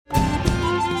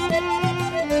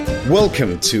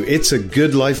Welcome to It's a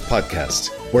Good Life podcast,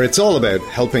 where it's all about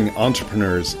helping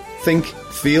entrepreneurs think,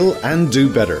 feel, and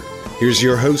do better. Here's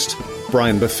your host,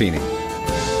 Brian Buffini.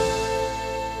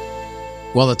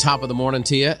 Well, the top of the morning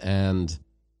to you, and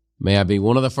may I be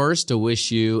one of the first to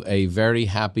wish you a very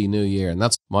happy new year. And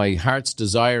that's my heart's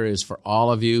desire is for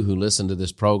all of you who listen to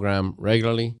this program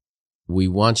regularly. We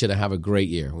want you to have a great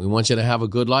year. We want you to have a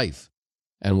good life.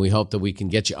 And we hope that we can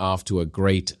get you off to a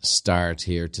great start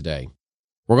here today.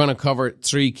 We're going to cover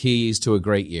 3 keys to a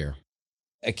great year.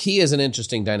 A key is an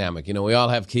interesting dynamic. You know, we all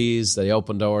have keys. They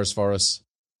open doors for us.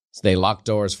 They lock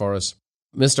doors for us.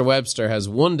 Mr. Webster has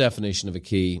one definition of a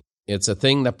key. It's a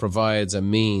thing that provides a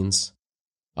means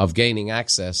of gaining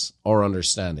access or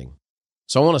understanding.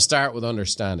 So I want to start with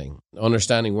understanding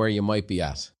where you might be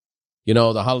at. You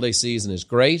know, the holiday season is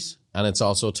great, and it's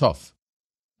also tough.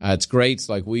 It's great.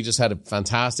 Like, we just had a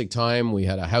fantastic time. We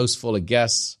had a house full of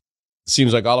guests.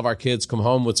 Seems like all of our kids come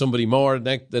home with somebody more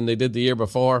than they did the year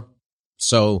before.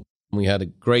 So we had a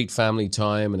great family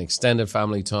time, an extended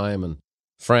family time, and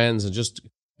friends, and just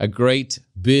a great,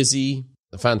 busy,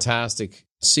 fantastic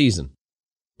season.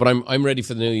 But I'm ready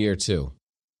for the new year too.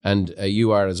 And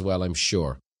you are as well, I'm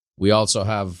sure. We also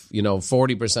have,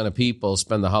 40% of people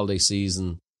spend the holiday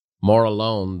season more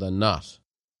alone than not.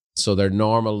 So their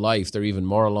normal life, they're even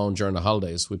more alone during the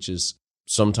holidays, which is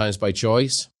sometimes by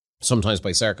choice, sometimes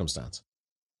by circumstance.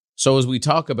 So as we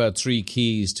talk about 3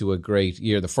 keys to a great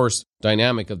year, the first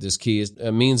dynamic of this key is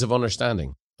a means of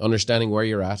understanding where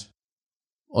you're at,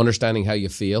 understanding how you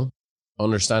feel,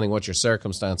 understanding what your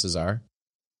circumstances are.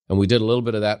 And we did a little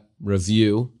bit of that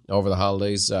review over the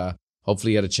holidays.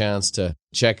 Hopefully you had a chance to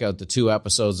check out the 2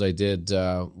 episodes I did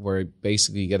where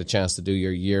basically you get a chance to do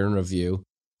your year in review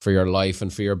for your life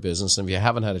and for your business. And if you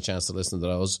haven't had a chance to listen to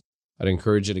those, I'd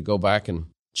encourage you to go back and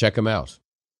check them out.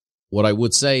 What I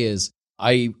would say is,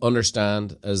 I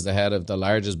understand, as the head of the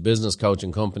largest business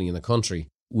coaching company in the country,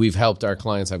 we've helped our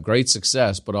clients have great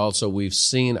success, but also we've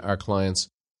seen our clients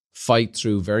fight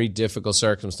through very difficult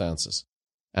circumstances.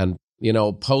 And,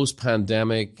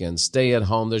 post-pandemic and stay at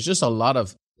home, there's just a lot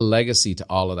of legacy to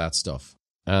all of that stuff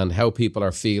and how people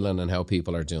are feeling and how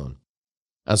people are doing.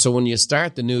 And so when you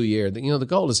start the new year, the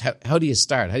goal is how do you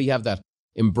start? How do you have that,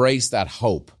 embrace that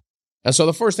hope? And so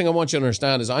the first thing I want you to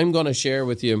understand is I'm going to share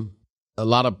with you a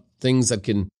lot of things that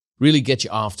can really get you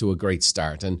off to a great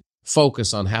start and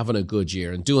focus on having a good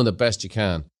year and doing the best you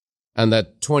can. And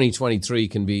that 2023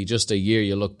 can be just a year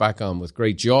you look back on with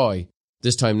great joy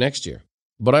this time next year.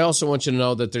 But I also want you to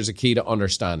know that there's a key to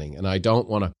understanding. And I don't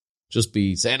want to just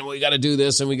be saying, well, we got to do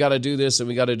this and we got to do this and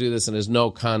we got to do this. And there's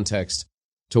no context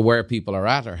to where people are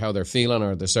at or how they're feeling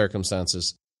or the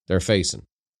circumstances they're facing.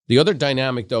 The other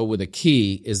dynamic, though, with a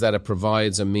key is that it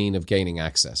provides a mean of gaining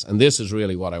access. And this is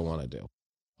really what I want to do.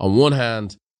 On one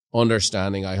hand,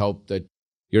 understanding, I hope that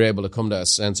you're able to come to a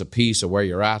sense of peace of where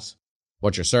you're at,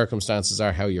 what your circumstances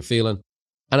are, how you're feeling.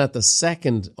 And at the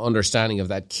second understanding of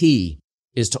that key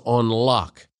is to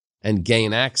unlock and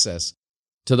gain access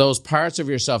to those parts of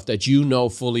yourself that you know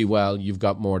fully well you've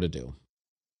got more to do.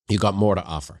 You've got more to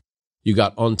offer. You've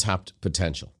got untapped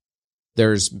potential.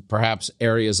 There's perhaps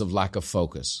areas of lack of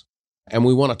focus. And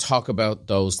we want to talk about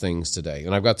those things today.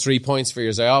 And I've got 3 points for you,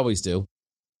 as I always do.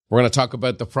 We're going to talk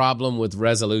about the problem with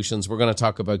resolutions. We're going to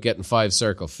talk about getting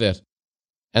 5-circle fit.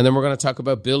 And then we're going to talk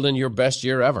about building your best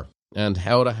year ever and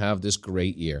how to have this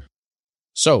great year.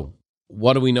 So,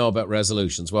 what do we know about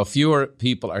resolutions? Well, fewer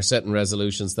people are setting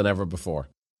resolutions than ever before.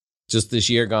 Just this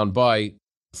year gone by,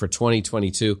 for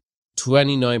 2022,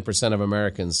 29% of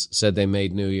Americans said they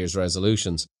made New Year's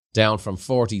resolutions, down from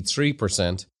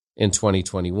 43% in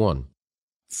 2021.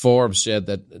 Forbes said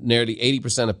that nearly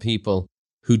 80% of people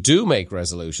who do make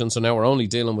resolutions, so now we're only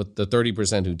dealing with the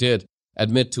 30% who did,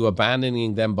 admit to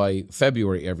abandoning them by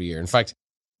February every year. In fact,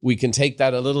 we can take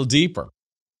that a little deeper.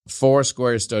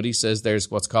 Foursquare study says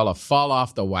there's what's called a fall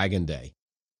off the wagon day,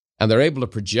 and they're able to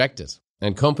project it,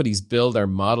 and companies build their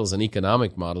models and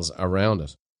economic models around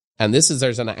it. And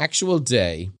there's an actual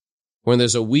day when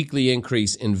there's a weekly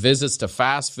increase in visits to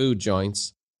fast food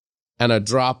joints and a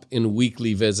drop in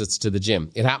weekly visits to the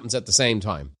gym. It happens at the same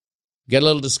time. Get a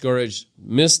little discouraged,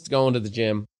 missed going to the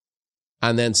gym,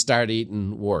 and then start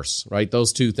eating worse, right?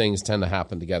 Those 2 things tend to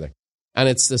happen together. And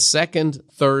it's the second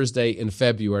Thursday in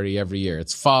February every year.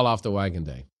 It's fall off the wagon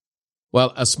day.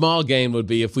 Well, a small gain would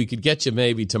be if we could get you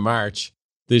maybe to March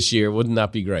this year. Wouldn't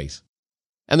that be great?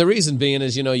 And the reason being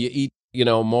is, you eat,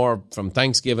 more from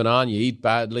Thanksgiving on, you eat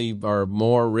badly or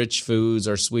more rich foods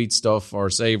or sweet stuff or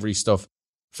savory stuff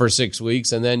for 6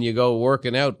 weeks. And then you go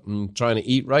working out and trying to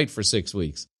eat right for 6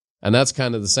 weeks. And that's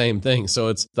kind of the same thing. So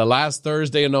it's the last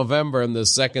Thursday in November and the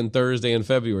second Thursday in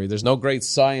February. There's no great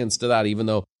science to that, even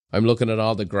though I'm looking at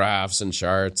all the graphs and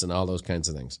charts and all those kinds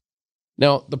of things.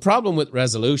 Now, the problem with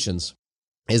resolutions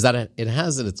is that it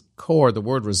has at its core the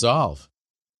word resolve.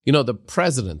 You know, the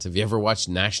president, if you ever watched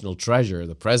National Treasure,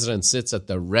 the president sits at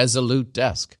the resolute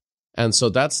desk. And so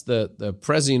that's the president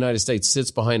of the United States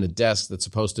sits behind a desk that's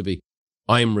supposed to be,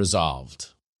 I'm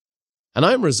resolved. And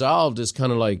I'm resolved is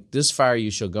kind of like, this far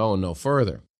you shall go and no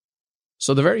further.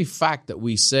 So the very fact that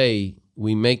we say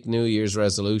we make New Year's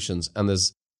resolutions and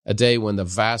there's a day when the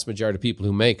vast majority of people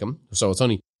who make them, so it's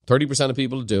only 30% of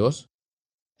people who do it,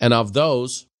 and of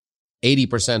those,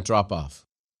 80% drop off.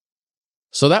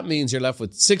 So that means you're left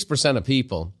with 6% of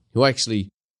people who actually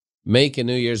make a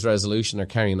New Year's resolution or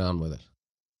carrying on with it.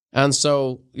 And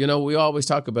so, you know, we always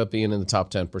talk about being in the top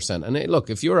 10%. And hey, look,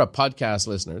 if you're a podcast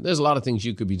listener, there's a lot of things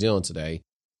you could be doing today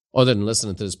other than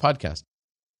listening to this podcast.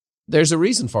 There's a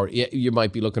reason for it. You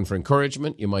might be looking for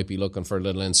encouragement. You might be looking for a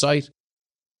little insight.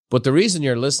 But the reason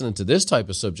you're listening to this type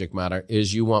of subject matter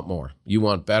is you want more. You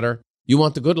want better. You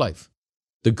want the good life.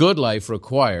 The good life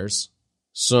requires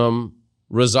some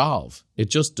resolve. It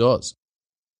just does.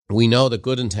 We know that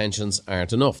good intentions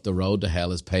aren't enough. The road to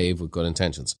hell is paved with good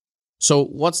intentions. So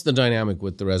what's the dynamic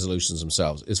with the resolutions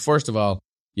themselves? Is first of all,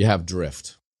 you have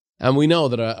drift. And we know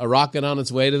that a rocket on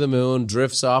its way to the moon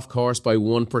drifts off course by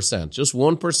 1%, just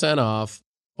 1% off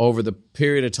over the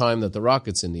period of time that the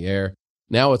rocket's in the air.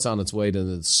 Now it's on its way to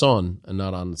the sun and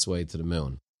not on its way to the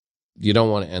moon. You don't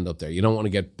want to end up there. You don't want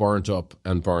to get burnt up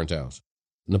and burnt out.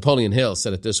 Napoleon Hill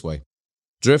said it this way: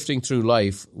 drifting through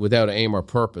life without aim or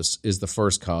purpose is the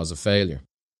first cause of failure.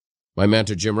 My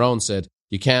mentor Jim Rohn said,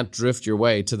 you can't drift your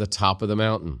way to the top of the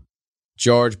mountain.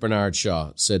 George Bernard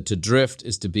Shaw said, to drift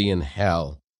is to be in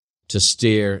hell. To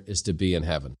steer is to be in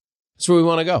heaven. That's where we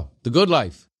want to go. The good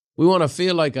life. We want to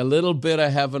feel like a little bit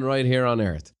of heaven right here on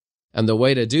earth. And the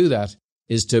way to do that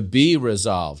is to be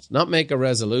resolved. Not make a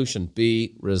resolution,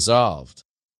 be resolved.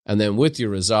 And then with your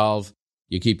resolve,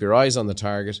 you keep your eyes on the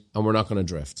target and we're not going to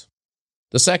drift.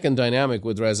 The second dynamic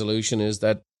with resolution is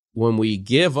that when we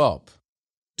give up,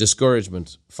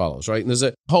 discouragement follows, right? And there's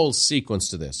a whole sequence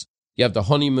to this. You have the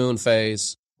honeymoon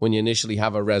phase when you initially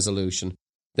have a resolution.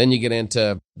 Then you get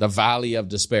into the valley of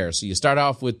despair. So you start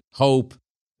off with hope,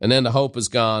 and then the hope is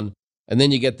gone, and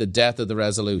then you get the death of the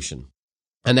resolution.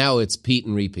 And now it's repeat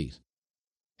and repeat.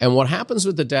 And what happens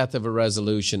with the death of a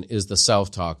resolution is the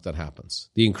self-talk that happens,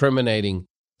 the incriminating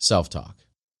self-talk,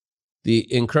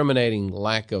 the incriminating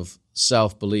lack of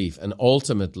self-belief, and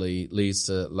ultimately leads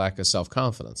to lack of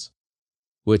self-confidence,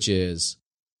 which is,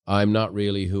 I'm not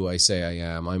really who I say I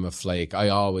am. I'm a flake. I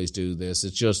always do this.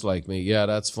 It's just like me. Yeah,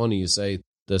 that's funny you say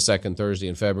the second Thursday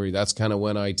in February. That's kind of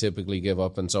when I typically give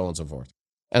up and so on and so forth.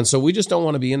 And so we just don't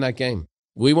want to be in that game.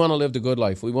 We want to live the good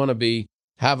life. We want to be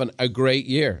having a great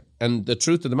year. And the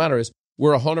truth of the matter is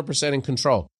we're 100% in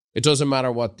control. It doesn't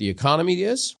matter what the economy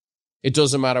is. It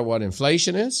doesn't matter what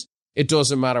inflation is. It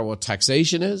doesn't matter what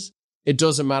taxation is. It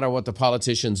doesn't matter what the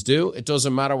politicians do. It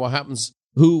doesn't matter what happens,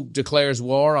 who declares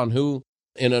war on who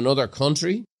in another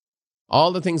country.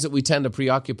 All the things that we tend to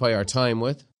preoccupy our time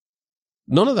with,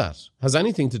 none of that has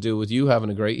anything to do with you having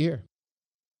a great year.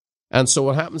 And so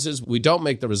what happens is we don't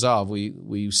make the resolve.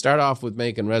 We start off with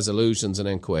making resolutions and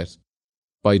then quit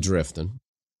by drifting.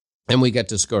 And we get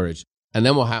discouraged. And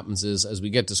then what happens is, as we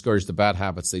get discouraged, the bad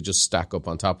habits, they just stack up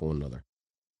on top of one another.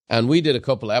 And we did a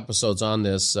couple of episodes on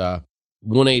this.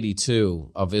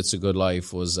 182 of It's a Good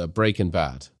Life was Breaking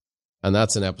Bad. And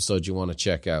that's an episode you want to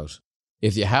check out.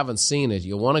 If you haven't seen it,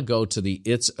 you'll want to go to the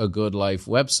It's a Good Life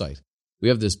website. We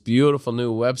have this beautiful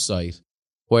new website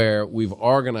where we've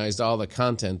organized all the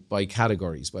content by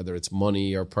categories, whether it's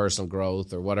money or personal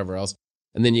growth or whatever else.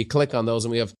 And then you click on those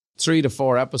and we have 3 to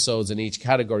 4 episodes in each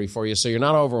category for you. So you're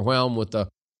not overwhelmed with the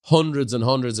hundreds and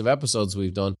hundreds of episodes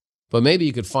we've done, but maybe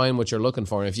you could find what you're looking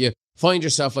for. And if you find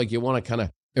yourself like you want to kind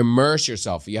of immerse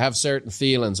yourself, you have certain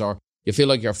feelings or you feel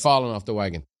like you're falling off the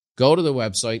wagon, go to the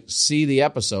website, see the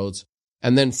episodes,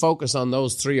 and then focus on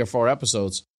those 3 or 4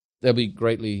 episodes. They'll be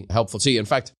greatly helpful to you. In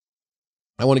fact,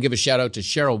 I want to give a shout out to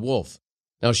Cheryl Wolf.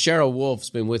 Now, Cheryl Wolf's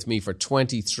been with me for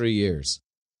 23 years.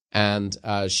 And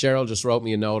Cheryl just wrote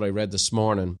me a note I read this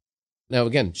morning. Now,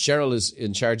 again, Cheryl is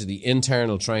in charge of the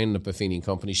internal training at Buffini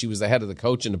Company. She was the head of the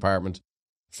coaching department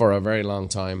for a very long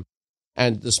time.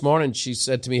 And this morning she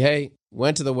said to me, hey,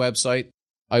 went to the website.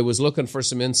 I was looking for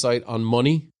some insight on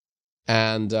money.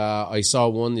 And I saw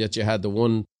one that you had the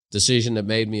one decision that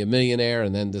made me a millionaire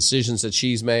and then decisions that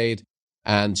she's made.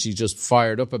 And she's just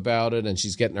fired up about it and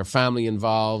she's getting her family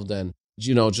involved. And,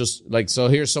 you know, just like, so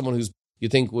here's someone who's you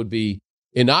think would be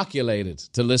inoculated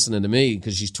to listening to me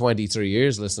because she's 23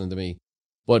 years listening to me.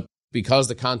 But because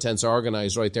the content's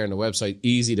organized right there on the website,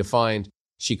 easy to find,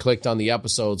 she clicked on the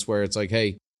episodes where it's like,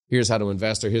 hey, here's how to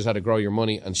invest or here's how to grow your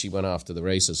money. And she went off to the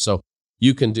races. So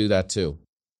you can do that too.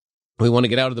 We want to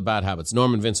get out of the bad habits.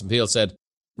 Norman Vincent Peale said,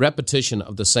 repetition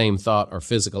of the same thought or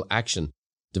physical action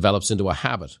develops into a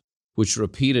habit, which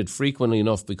repeated frequently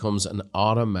enough becomes an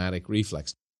automatic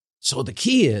reflex. So the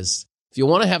key is, if you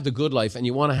want to have the good life and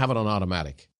you want to have it on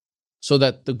automatic, so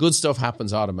that the good stuff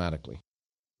happens automatically.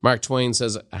 Mark Twain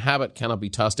says, a habit cannot be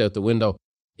tossed out the window.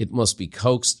 It must be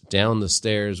coaxed down the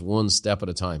stairs one step at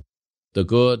a time. The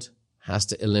good has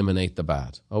to eliminate the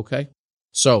bad, okay?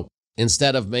 So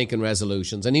instead of making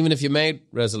resolutions, and even if you made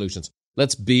resolutions,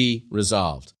 let's be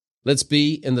resolved. Let's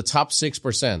be in the top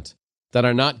 6% that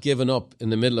are not giving up in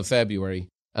the middle of February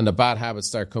and the bad habits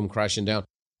start come crashing down.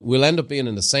 We'll end up being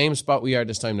in the same spot we are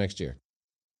this time next year.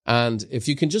 And if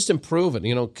you can just improve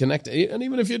it, connect it, and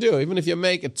even if you do, even if you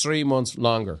make it 3 months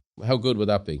longer, how good would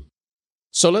that be?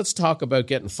 So let's talk about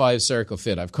getting 5 Circle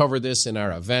Fit. I've covered this in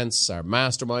our events, our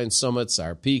mastermind summits,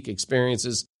 our peak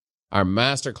experiences, our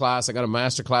masterclass. I got a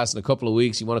masterclass in a couple of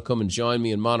weeks. You want to come and join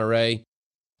me in Monterey,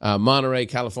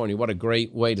 California. What a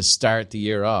great way to start the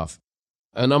year off.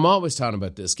 And I'm always talking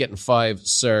about this, getting 5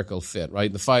 Circle Fit,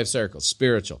 right? The 5 circles: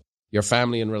 spiritual, your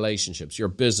family and relationships, your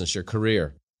business, your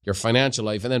career, your financial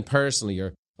life, and then personally,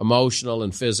 your emotional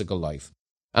and physical life.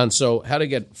 And so how to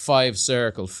get 5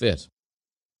 Circle Fit.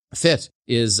 Fit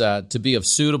is to be of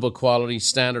suitable quality,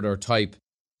 standard, or type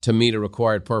to meet a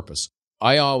required purpose.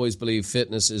 I always believe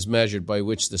fitness is measured by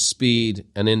which the speed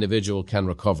an individual can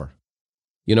recover.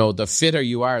 The fitter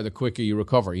you are, the quicker you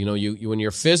recover. You when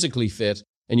you're physically fit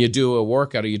and you do a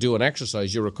workout or you do an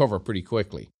exercise, you recover pretty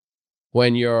quickly.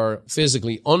 When you're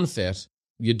physically unfit,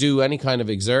 you do any kind of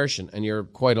exertion and you're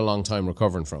quite a long time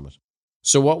recovering from it.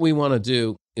 So what we want to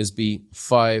do is be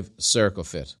 5 Circle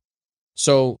Fit.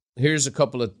 So here's a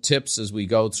couple of tips as we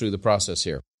go through the process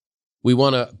here. We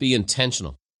want to be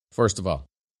intentional, first of all,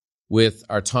 with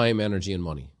our time, energy, and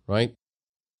money, right?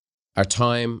 Our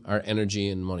time, our energy,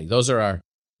 and money. Those are our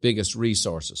biggest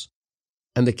resources.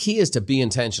 And the key is to be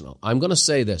intentional. I'm going to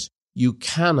say this. You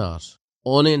cannot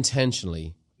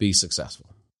unintentionally be successful.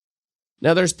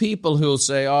 Now, there's people who will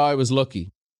say, I was lucky,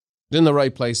 in the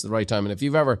right place at the right time. And if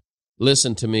you've ever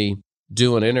listened to me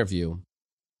do an interview,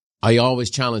 I always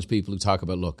challenge people who talk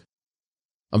about luck.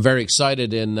 I'm very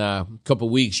excited. In a couple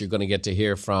of weeks, you're going to get to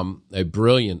hear from a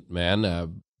brilliant man, a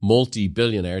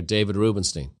multi-billionaire, David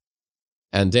Rubenstein.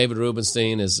 And David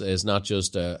Rubenstein is not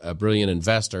just a brilliant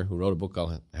investor who wrote a book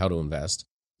called How to Invest.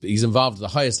 He's involved at the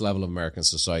highest level of American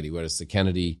society, whether it's the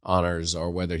Kennedy honors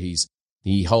or whether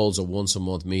he holds a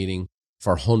once-a-month meeting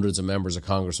for hundreds of members of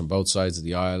Congress on both sides of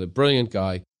the aisle. A brilliant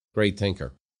guy, great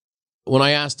thinker. When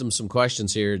I asked him some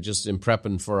questions here, just in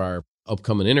prepping for our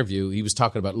upcoming interview, he was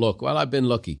talking about luck. Well, I've been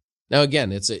lucky. Now,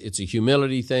 again, it's a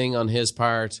humility thing on his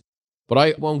part, but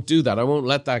I won't do that. I won't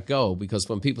let that go, because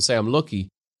when people say I'm lucky,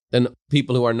 then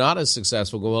people who are not as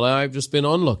successful go, well, I've just been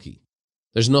unlucky.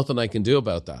 There's nothing I can do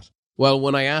about that. Well,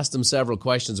 when I asked him several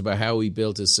questions about how he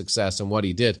built his success and what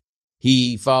he did,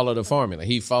 he followed a formula.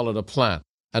 He followed a plan.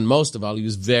 And most of all, he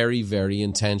was very, very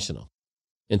intentional.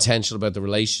 Intentional about the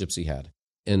relationships he had.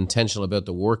 Intentional about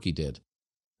the work he did.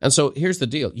 And so here's the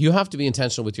deal. You have to be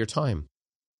intentional with your time.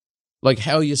 Like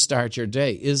how you start your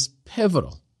day is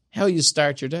pivotal. How you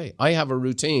start your day. I have a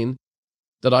routine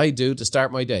that I do to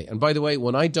start my day. And by the way,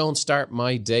 when I don't start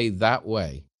my day that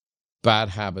way, bad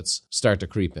habits start to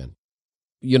creep in.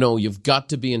 You've got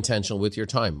to be intentional with your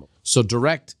time. So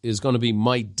direct is going to be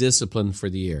my discipline for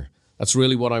the year. That's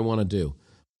really what I want to do.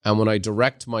 And when I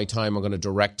direct my time, I'm going to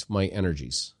direct my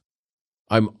energies.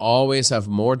 I always have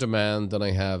more demand than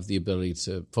I have the ability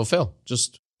to fulfill,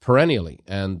 just perennially.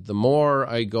 And the more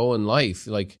I go in life,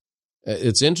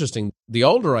 it's interesting, the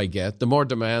older I get, the more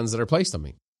demands that are placed on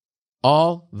me.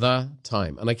 All the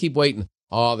time. And I keep waiting.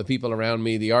 The people around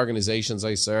me, the organizations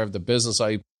I serve, the business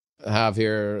I have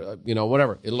here,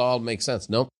 whatever. It'll all make sense.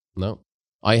 No.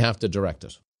 I have to direct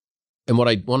it. And what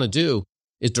I want to do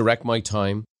is direct my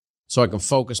time so I can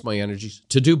focus my energies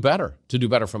to do better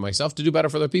for myself, to do better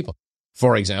for other people.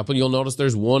 For example, you'll notice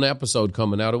there's 1 episode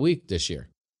coming out a week this year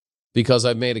because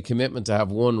I've made a commitment to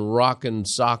have 1 rockin'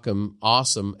 sockin'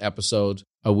 awesome episode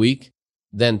a week,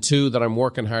 then 2 that I'm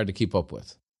working hard to keep up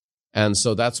with. And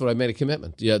so that's what I made a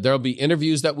commitment. Yeah, there'll be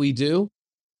interviews that we do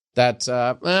that,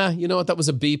 you know what, that was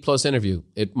a B+ interview.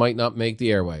 It might not make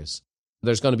the airwaves.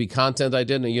 There's going to be content I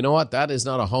did, and you know what, that is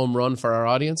not a home run for our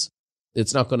audience.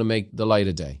 It's not going to make the light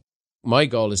of day. My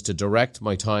goal is to direct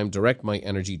my time, direct my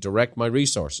energy, direct my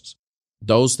resources.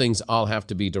 Those things all have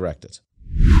to be directed.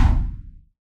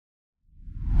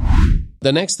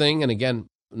 The next thing, and again,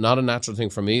 not a natural thing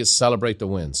for me, is celebrate the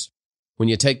wins. When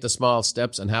you take the small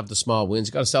steps and have the small wins,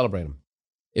 you got to celebrate them.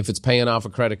 If it's paying off a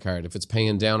credit card, if it's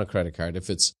paying down a credit card, if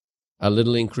it's a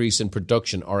little increase in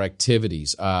production or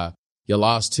activities, you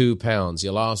lost 2 pounds,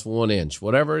 you lost 1 inch,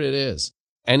 whatever it is,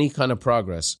 any kind of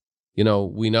progress.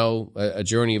 We know a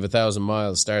journey of 1,000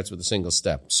 miles starts with a single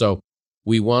step. So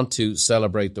we want to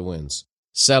celebrate the wins,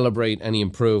 celebrate any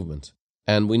improvement,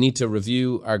 and we need to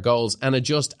review our goals and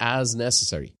adjust as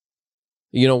necessary.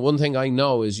 One thing I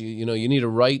know is you need to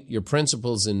write your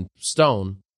principles in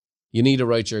stone. You need to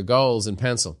write your goals in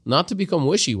pencil, not to become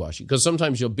wishy-washy, because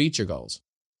sometimes you'll beat your goals.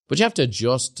 But you have to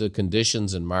adjust to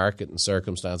conditions and market and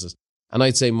circumstances, and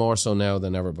I'd say more so now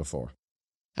than ever before.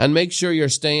 And make sure you're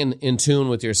staying in tune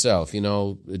with yourself.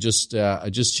 I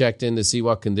just checked in to see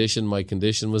what condition my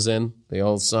condition was in, the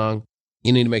old song.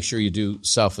 You need to make sure you do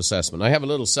self-assessment. I have a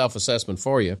little self-assessment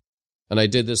for you, and I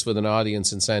did this with an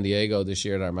audience in San Diego this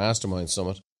year at our Mastermind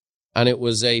Summit, and it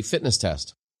was a fitness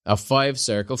test, a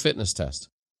 5-circle fitness test.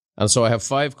 And so I have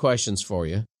 5 questions for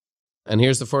you, and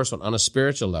here's the first one. On a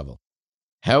spiritual level,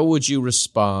 how would you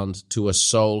respond to a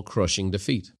soul-crushing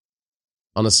defeat?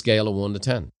 On a scale of 1 to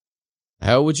 10.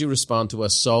 How would you respond to a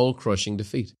soul-crushing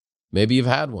defeat? Maybe you've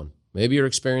had one. Maybe you're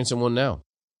experiencing one now.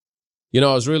 I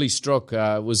was really struck.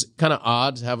 It was kind of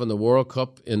odd having the World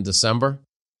Cup in December.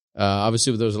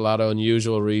 Obviously, there was a lot of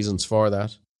unusual reasons for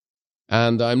that.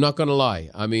 And I'm not going to lie.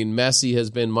 I mean, Messi has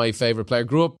been my favorite player.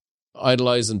 Grew up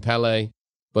idolizing Pele,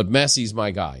 but Messi's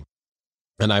my guy.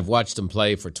 And I've watched him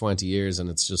play for 20 years, and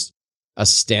it's just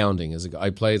astounding. I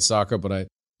played soccer, but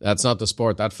that's not the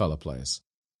sport that fella plays.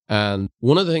 And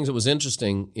one of the things that was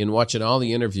interesting in watching all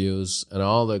the interviews and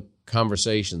all the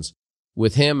conversations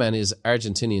with him and his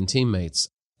Argentinian teammates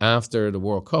after the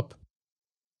World Cup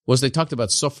was they talked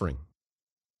about suffering.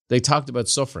 They talked about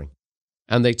suffering,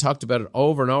 and they talked about it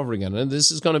over and over again. And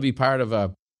this is going to be part of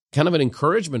a kind of an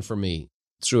encouragement for me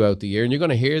throughout the year. And you're going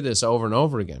to hear this over and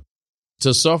over again.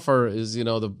 To suffer is,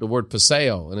 the word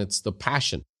paseo, and it's the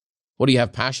passion. What do you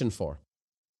have passion for?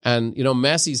 And,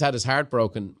 Messi's had his heart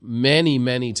broken many,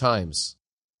 many times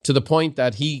to the point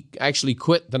that he actually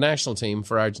quit the national team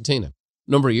for Argentina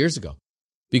a number of years ago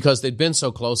because they'd been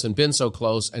so close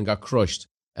and got crushed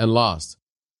and lost.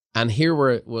 And here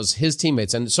was his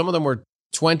teammates, and some of them were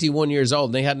 21 years old,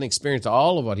 and they hadn't experienced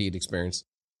all of what he'd experienced.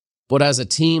 But as a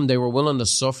team, they were willing to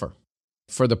suffer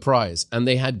for the prize. And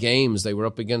they had games. They were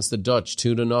up against the Dutch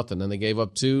 2-0, and they gave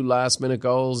up 2 last-minute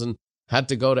goals and had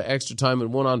to go to extra time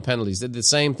and won on penalties. They did the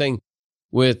same thing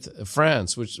with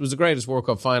France, which was the greatest World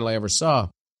Cup final I ever saw.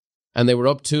 And they were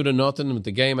up 2-0 with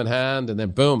the game in hand, and then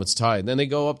boom, it's tied. And then they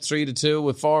go up 3-2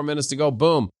 with 4 minutes to go.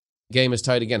 Boom, game is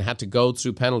tied again. Had to go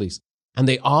through penalties. And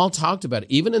they all talked about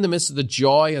it, even in the midst of the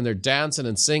joy, and they're dancing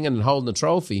and singing and holding the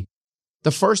trophy.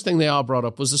 The first thing they all brought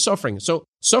up was the suffering. So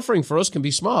suffering for us can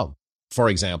be small. For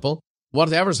example,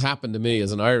 whatever's happened to me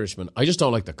as an Irishman, I just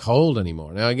don't like the cold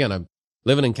anymore. Now, again, I'm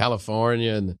living in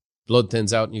California and the blood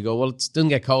thins out, and you go, well, it doesn't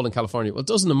get cold in California. Well, it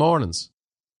does in the mornings.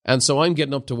 And so I'm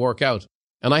getting up to work out,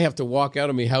 and I have to walk out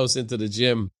of my house into the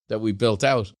gym that we built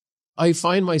out. I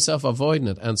find myself avoiding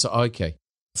it. And so, okay.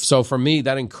 So for me,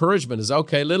 that encouragement is,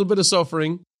 okay, a little bit of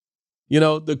suffering,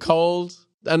 the cold,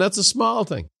 and that's a small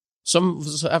thing. Some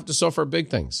have to suffer big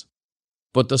things.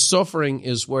 But the suffering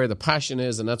is where the passion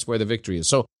is, and that's where the victory is.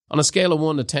 So on a scale of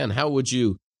 1 to 10, how would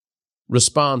you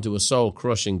respond to a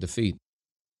soul-crushing defeat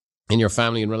in your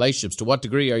family and relationships? To what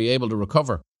degree are you able to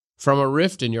recover from a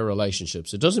rift in your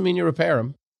relationships? It doesn't mean you repair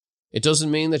them. It doesn't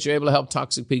mean that you're able to help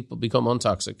toxic people become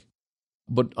untoxic.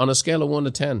 But on a scale of 1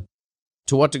 to 10,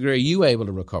 to what degree are you able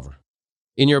to recover?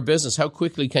 In your business, how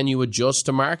quickly can you adjust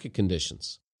to market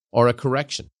conditions or a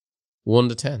correction? 1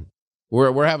 to 10.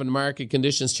 We're having market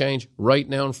conditions change right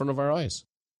now in front of our eyes.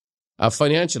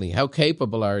 Financially, how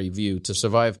capable are you to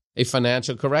survive a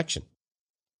financial correction?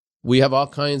 We have all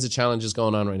kinds of challenges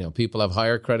going on right now. People have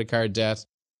higher credit card debt,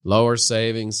 lower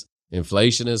savings,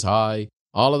 inflation is high,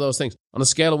 all of those things. On a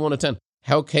scale of 1 to 10,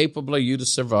 how capable are you to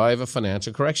survive a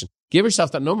financial correction? Give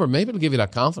yourself that number. Maybe it'll give you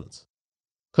that confidence.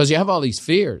 Because you have all these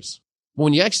fears. But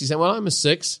when you actually say, well, I'm a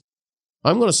 6,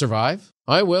 I'm going to survive.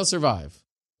 I will survive.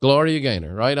 Gloria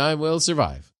Gaynor, right? I will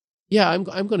survive. Yeah, I'm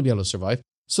going to be able to survive.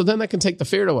 So then that can take the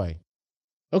fear away.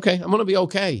 Okay, I'm going to be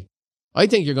okay. I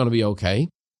think you're going to be okay.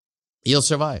 You'll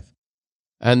survive.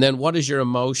 And then what is your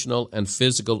emotional and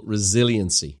physical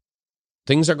resiliency?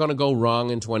 Things are going to go wrong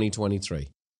in 2023.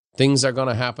 Things are going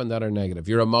to happen that are negative.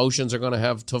 Your emotions are going to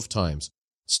have tough times.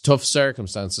 Tough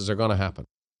circumstances are going to happen.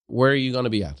 Where are you going to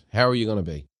be at? How are you going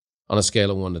to be on a scale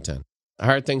of 1 to 10?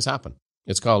 Hard things happen.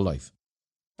 It's called life.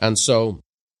 And so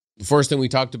the first thing we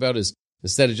talked about is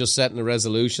Instead of just setting the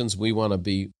resolutions, we want to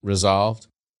be resolved.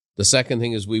 The second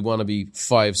thing is we want to be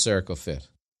 5-circle fit.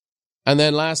 And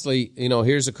then lastly,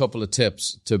 here's a couple of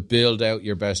tips to build out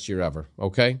your best year ever,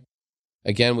 okay?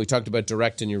 Again, we talked about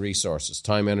directing your resources,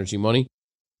 time, energy, money.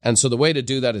 And so the way to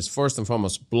do that is first and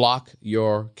foremost, block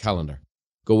your calendar.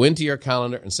 Go into your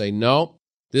calendar and say, no,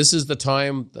 this is the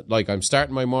time that, like, I'm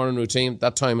starting my morning routine.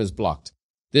 That time is blocked.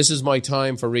 This is my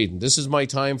time for reading. This is my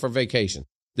time for vacation.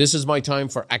 This is my time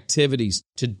for activities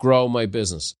to grow my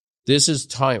business. This is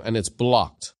time, and it's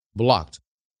blocked.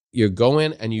 You go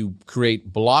in and you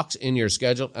create blocks in your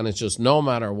schedule, and it's just no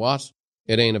matter what,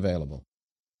 it ain't available.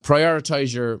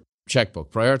 Prioritize your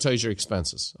checkbook. Prioritize your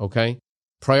expenses, okay?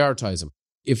 Prioritize them.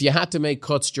 If you had to make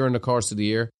cuts during the course of the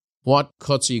year, what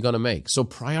cuts are you going to make? So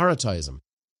prioritize them.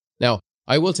 Now,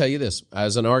 I will tell you this.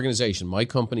 As an organization, my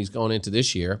company's going into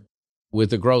this year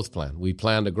with a growth plan. We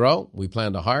plan to grow, we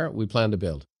plan to hire, we plan to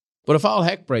build. But if all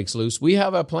heck breaks loose, we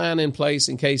have a plan in place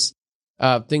in case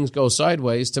things go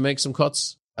sideways to make some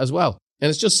cuts as well. And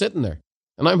it's just sitting there.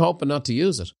 And I'm hoping not to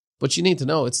use it. But you need to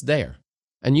know it's there.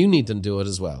 And you need to do it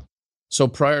as well. So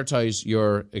prioritize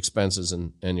your expenses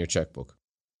and your checkbook.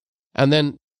 And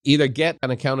then either get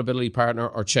an accountability partner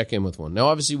or check in with one. Now,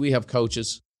 obviously, we have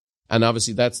coaches. And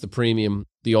obviously, that's the premium,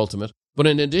 the ultimate. But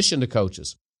in addition to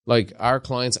coaches, like our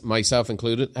clients, myself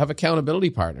included, have accountability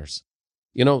partners.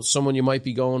 Someone you might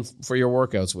be going for your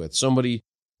workouts with. Somebody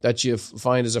that you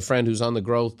find is a friend who's on the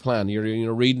growth plan.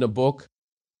 You're reading a book.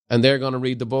 And they're going to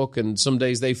read the book, and some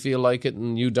days they feel like it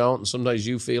and you don't, and sometimes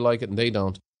you feel like it and they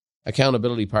don't.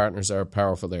 Accountability partners are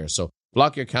powerful there. So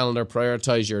block your calendar,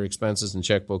 prioritize your expenses and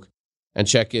checkbook, and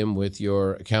check in with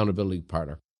your accountability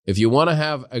partner. If you want to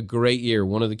have a great year,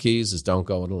 one of the keys is don't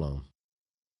go it alone.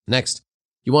 Next,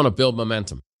 you want to build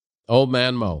momentum. Old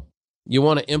man Mo. You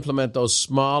want to implement those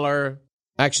smaller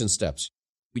action steps.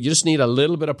 You just need a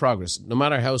little bit of progress, no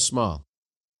matter how small.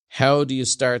 How do you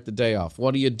start the day off?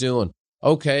 What are you doing?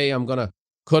 Okay, I'm going to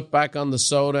cut back on the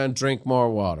soda and drink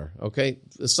more water. Okay,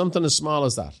 something as small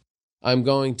as that. I'm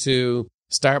going to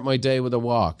start my day with a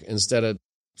walk instead of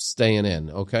staying in.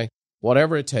 Okay,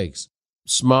 whatever it takes.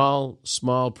 Small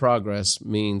progress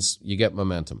means you get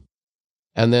momentum.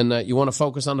 And then you want to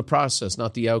focus on the process,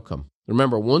 not the outcome.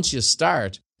 Remember, once you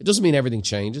start, it doesn't mean everything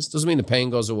changes. It doesn't mean the pain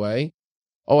goes away.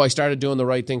 Oh, I started doing the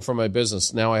right thing for my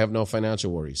business. Now I have no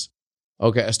financial worries.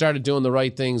 Okay, I started doing the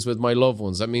right things with my loved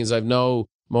ones. That means I've no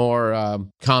more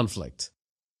conflict.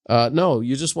 No,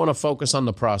 you just want to focus on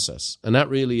the process. And that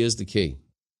really is the key.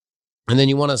 And then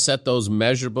you want to set those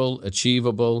measurable,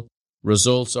 achievable,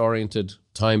 results-oriented,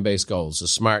 time-based goals, the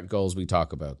SMART goals we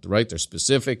talk about, right? They're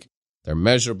specific, they're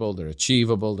measurable, they're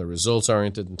achievable, they're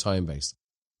results-oriented and time-based.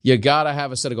 You got to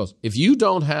have a set of goals. If you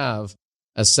don't have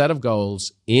a set of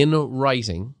goals in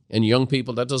writing, and young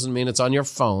people, that doesn't mean it's on your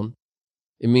phone.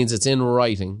 It means it's in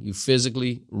writing. You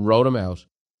physically wrote them out.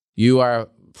 You are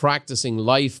practicing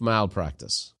life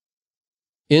malpractice.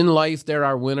 In life, there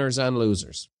are winners and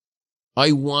losers.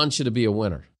 I want you to be a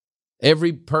winner.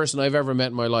 Every person I've ever met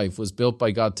in my life was built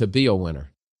by God to be a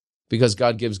winner because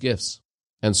God gives gifts.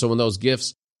 And so when those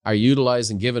gifts are utilized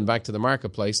and given back to the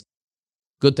marketplace,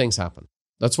 good things happen.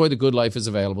 That's why the good life is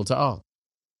available to all.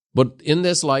 But in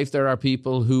this life, there are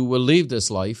people who will leave this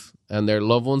life and their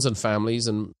loved ones and families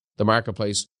and the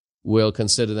marketplace will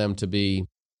consider them to be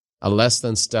a less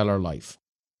than stellar life.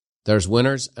 There's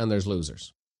winners and there's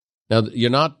losers. Now, you're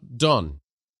not done.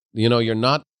 You're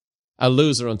not a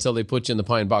loser until they put you in the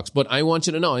pine box. But I want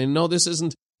you to know, I know this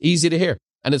isn't easy to hear,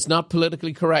 and it's not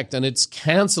politically correct, and it's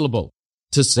cancelable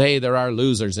to say there are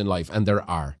losers in life, and there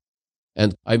are.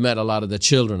 And I've met a lot of the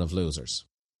children of losers.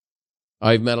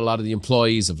 I've met a lot of the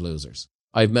employees of losers.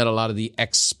 I've met a lot of the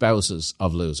ex-spouses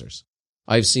of losers.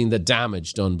 I've seen the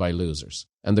damage done by losers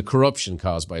and the corruption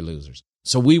caused by losers.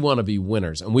 So we want to be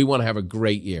winners, and we want to have a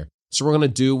great year. So we're going to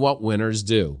do what winners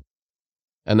do.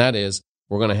 And that is,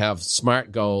 we're going to have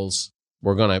SMART goals,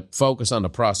 we're going to focus on the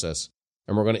process,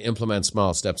 and we're going to implement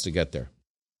small steps to get there.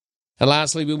 And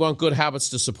lastly, we want good habits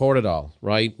to support it all,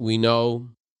 right? We know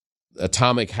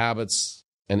Atomic Habits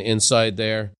and inside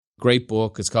there, great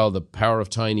book. It's called The Power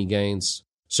of Tiny Gains.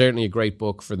 Certainly a great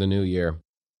book for the new year.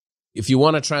 If you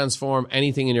want to transform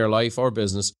anything in your life or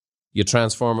business, you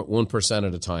transform it 1%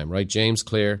 at a time, right? James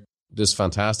Clear, this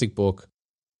fantastic book.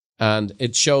 And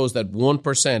it shows that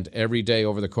 1% every day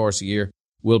over the course of a year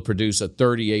will produce a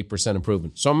 38%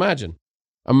 improvement. So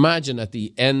imagine at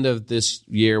the end of this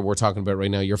year we're talking about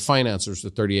right now, your finances were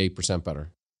 38%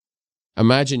 better.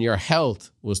 Imagine your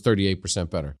health was 38%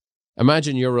 better.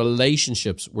 Imagine your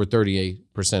relationships were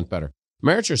 38% better.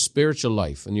 Imagine your spiritual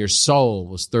life and your soul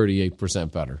was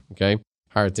 38% better, okay?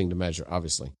 Hard thing to measure,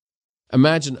 obviously.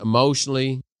 Imagine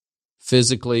emotionally,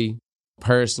 physically,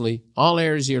 personally, all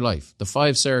areas of your life, the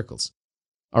 5 circles,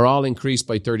 are all increased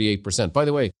by 38%. By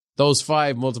the way, those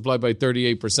 5 multiplied by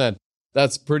 38%,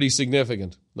 that's pretty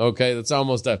significant. Okay, that's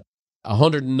almost a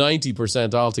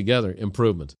 190% altogether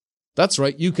improvement. That's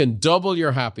right, you can double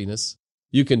your happiness,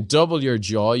 you can double your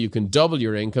joy, you can double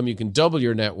your income, you can double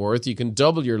your net worth, you can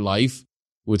double your life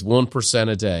with 1%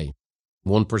 a day.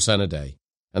 1% a day.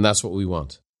 And that's what we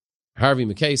want. Harvey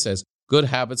Mackay says, good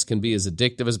habits can be as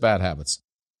addictive as bad habits.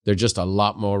 They're just a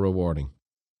lot more rewarding.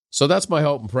 So that's my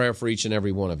hope and prayer for each and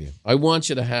every one of you. I want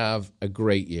you to have a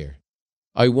great year.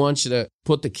 I want you to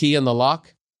put the key in the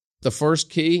lock. The first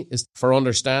key is for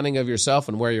understanding of yourself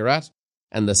and where you're at.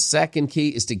 And the second key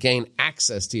is to gain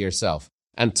access to yourself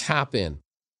and tap in.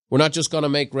 We're not just going to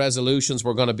make resolutions,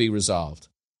 we're going to be resolved.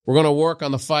 We're going to work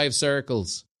on the 5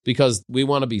 circles because we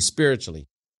want to be spiritually,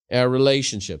 our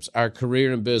relationships, our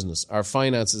career and business, our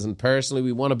finances, and personally,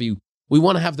 we want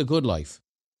to have the good life.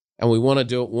 And we want to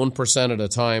do it 1% at a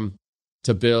time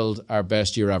to build our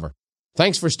best year ever.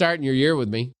 Thanks for starting your year with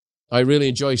me. I really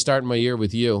enjoy starting my year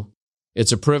with you.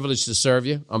 It's a privilege to serve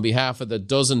you on behalf of the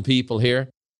dozen people here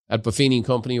at Buffini &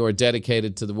 Company who are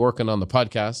dedicated to the working on the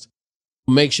podcast.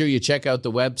 Make sure you check out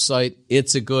the website,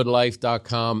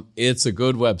 itsagoodlife.com. It's a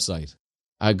good website.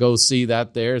 Go see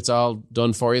that there. It's all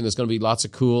done for you. And there's going to be lots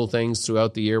of cool things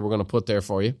throughout the year we're going to put there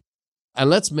for you. And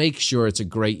let's make sure it's a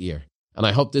great year. And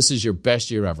I hope this is your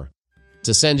best year ever.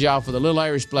 To send you off with a little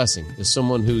Irish blessing is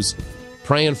someone who's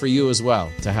praying for you as well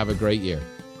to have a great year.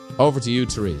 Over to you,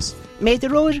 Therese. May the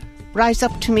road rise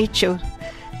up to meet you,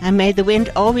 and may the wind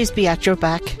always be at your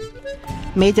back.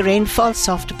 May the rain fall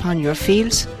soft upon your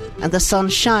fields, and the sun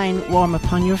shine warm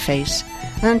upon your face.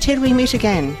 And until we meet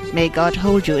again, may God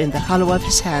hold you in the hollow of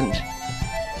his hand.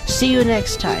 See you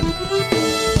next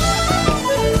time.